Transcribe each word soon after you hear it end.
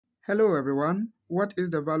Hello everyone, what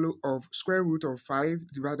is the value of square root of 5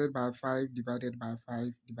 divided by 5 divided by 5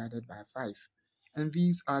 divided by 5? And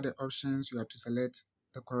these are the options you have to select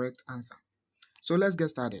the correct answer. So let's get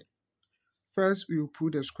started. First, we will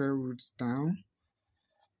put the square roots down.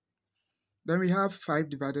 Then we have 5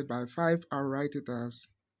 divided by 5. I'll write it as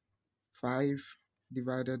 5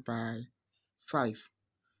 divided by 5.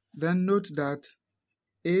 Then note that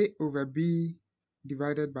a over b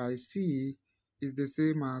divided by c is the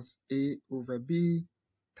same as a over b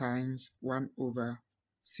times 1 over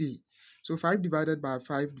c. So 5 divided by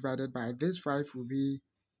 5 divided by this 5 will be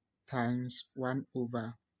times 1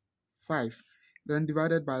 over 5. Then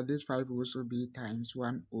divided by this 5 will also be times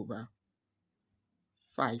 1 over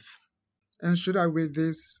 5. And straight away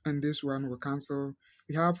this and this one will cancel.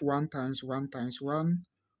 We have 1 times 1 times 1,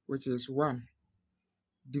 which is 1,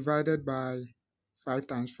 divided by 5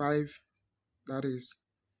 times 5, that is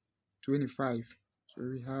 25. So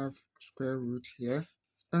we have square root here.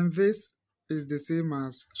 And this is the same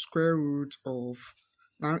as square root of,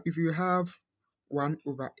 now if you have 1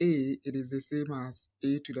 over a, it is the same as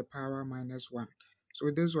a to the power minus 1. So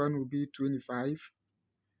this one will be 25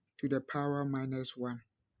 to the power minus 1.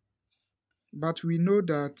 But we know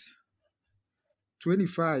that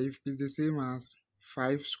 25 is the same as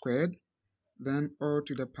 5 squared, then all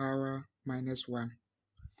to the power minus 1.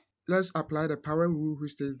 Let's apply the power rule,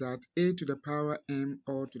 which says that a to the power m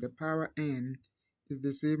all to the power n is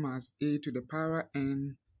the same as a to the power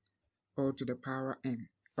n all to the power m,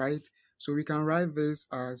 right? So we can write this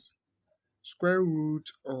as square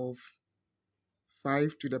root of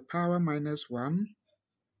 5 to the power minus 1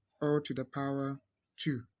 all to the power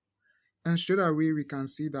 2. And straight away we can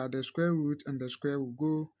see that the square root and the square will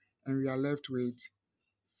go, and we are left with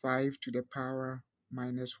 5 to the power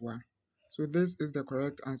minus 1. So this is the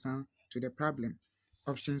correct answer to the problem.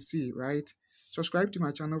 Option C, right? Subscribe to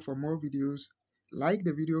my channel for more videos. Like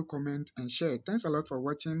the video, comment, and share. Thanks a lot for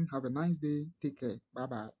watching. Have a nice day. Take care.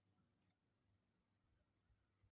 Bye-bye.